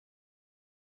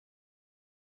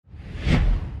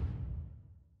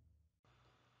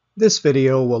This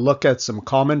video will look at some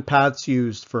common paths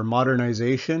used for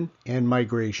modernization and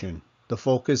migration. The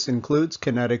focus includes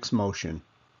Kinetix motion.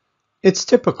 It's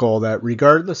typical that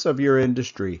regardless of your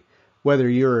industry, whether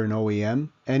you're an OEM,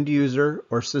 end user,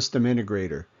 or system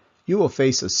integrator, you will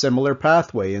face a similar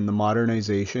pathway in the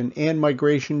modernization and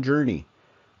migration journey.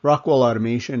 Rockwell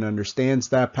Automation understands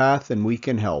that path and we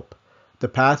can help. The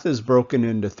path is broken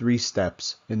into 3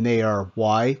 steps, and they are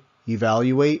why,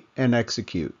 evaluate, and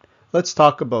execute. Let's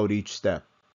talk about each step.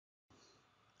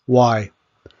 Why?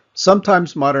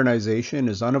 Sometimes modernization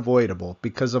is unavoidable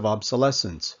because of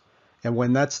obsolescence. And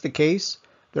when that's the case,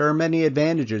 there are many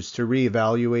advantages to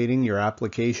reevaluating your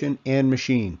application and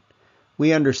machine.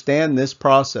 We understand this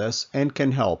process and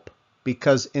can help,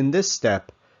 because in this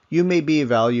step, you may be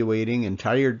evaluating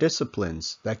entire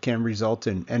disciplines that can result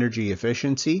in energy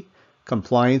efficiency,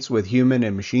 compliance with human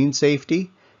and machine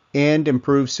safety, and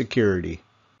improved security.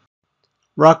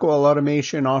 Rockwell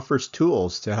Automation offers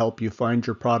tools to help you find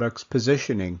your product's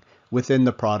positioning within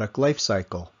the product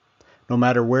lifecycle. No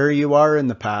matter where you are in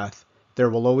the path, there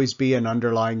will always be an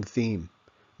underlying theme.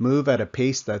 Move at a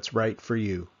pace that's right for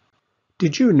you.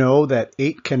 Did you know that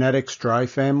 8 Kinetix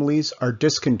drive families are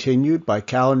discontinued by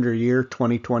calendar year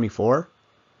 2024?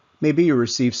 Maybe you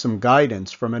received some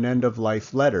guidance from an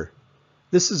end-of-life letter.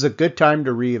 This is a good time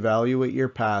to reevaluate your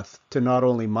path to not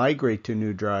only migrate to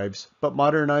new drives, but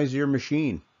modernize your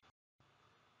machine.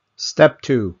 Step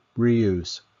 2.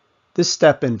 Reuse. This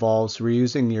step involves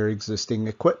reusing your existing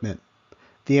equipment.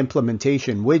 The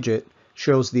implementation widget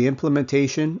shows the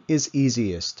implementation is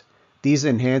easiest. These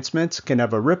enhancements can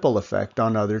have a ripple effect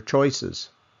on other choices.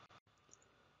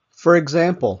 For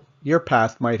example, your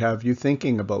path might have you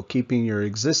thinking about keeping your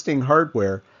existing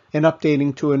hardware and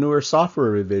updating to a newer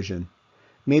software revision.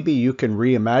 Maybe you can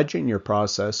reimagine your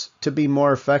process to be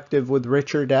more effective with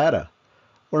richer data,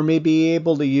 or maybe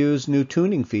able to use new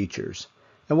tuning features.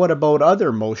 And what about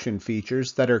other motion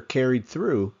features that are carried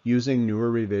through using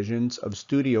newer revisions of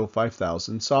Studio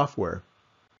 5000 software?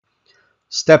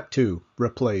 Step 2.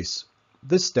 Replace.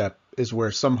 This step is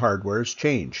where some hardware is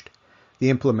changed. The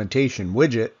implementation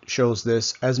widget shows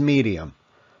this as medium.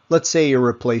 Let's say you're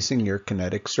replacing your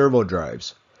Kinetix servo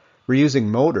drives. Reusing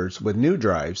motors with new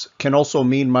drives can also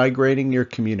mean migrating your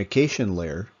communication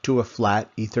layer to a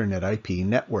flat Ethernet IP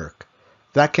network.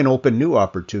 That can open new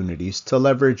opportunities to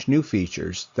leverage new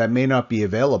features that may not be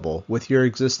available with your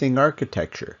existing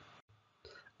architecture.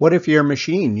 What if your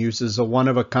machine uses a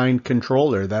one-of-a-kind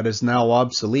controller that is now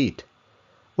obsolete?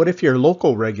 What if your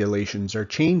local regulations are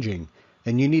changing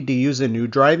and you need to use a new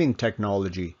driving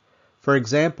technology? For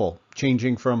example,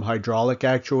 changing from hydraulic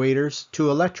actuators to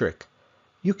electric.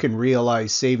 You can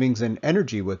realize savings in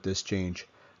energy with this change,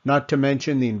 not to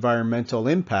mention the environmental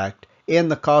impact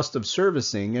and the cost of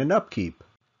servicing and upkeep.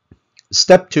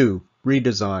 Step 2.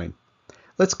 Redesign.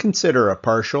 Let's consider a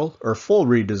partial or full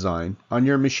redesign on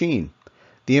your machine.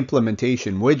 The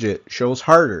implementation widget shows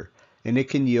harder, and it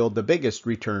can yield the biggest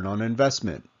return on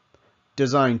investment.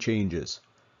 Design changes.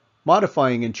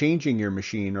 Modifying and changing your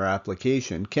machine or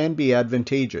application can be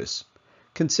advantageous.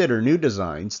 Consider new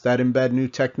designs that embed new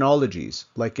technologies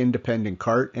like independent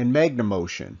cart and magna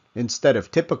motion instead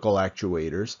of typical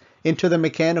actuators into the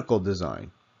mechanical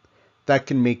design. That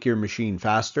can make your machine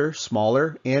faster,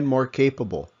 smaller, and more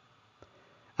capable.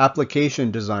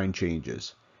 Application design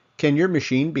changes. Can your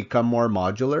machine become more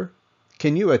modular?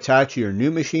 Can you attach your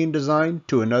new machine design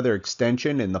to another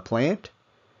extension in the plant?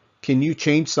 Can you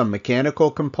change some mechanical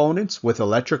components with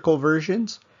electrical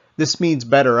versions? This means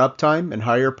better uptime and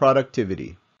higher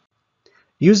productivity.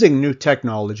 Using new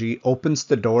technology opens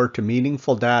the door to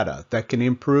meaningful data that can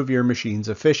improve your machine's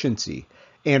efficiency,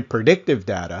 and predictive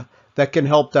data that can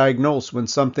help diagnose when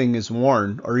something is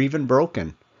worn or even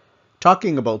broken.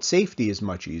 Talking about safety is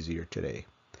much easier today.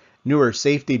 Newer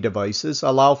safety devices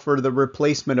allow for the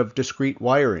replacement of discrete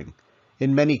wiring.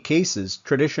 In many cases,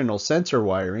 traditional sensor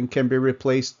wiring can be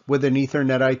replaced with an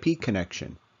Ethernet IP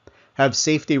connection. Have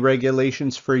safety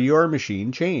regulations for your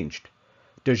machine changed?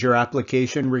 Does your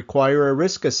application require a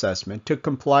risk assessment to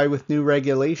comply with new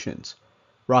regulations?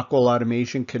 Rockwell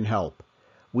Automation can help.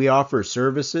 We offer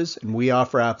services and we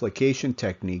offer application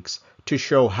techniques to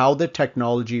show how the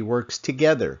technology works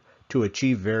together to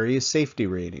achieve various safety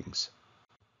ratings.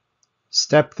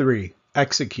 Step 3.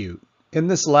 Execute. In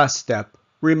this last step,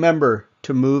 remember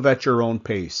to move at your own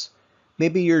pace.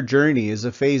 Maybe your journey is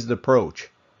a phased approach.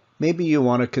 Maybe you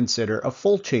want to consider a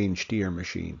full change to your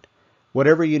machine.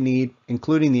 Whatever you need,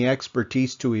 including the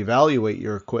expertise to evaluate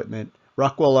your equipment,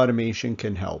 Rockwell Automation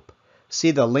can help.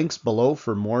 See the links below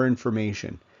for more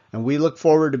information, and we look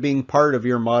forward to being part of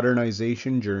your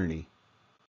modernization journey.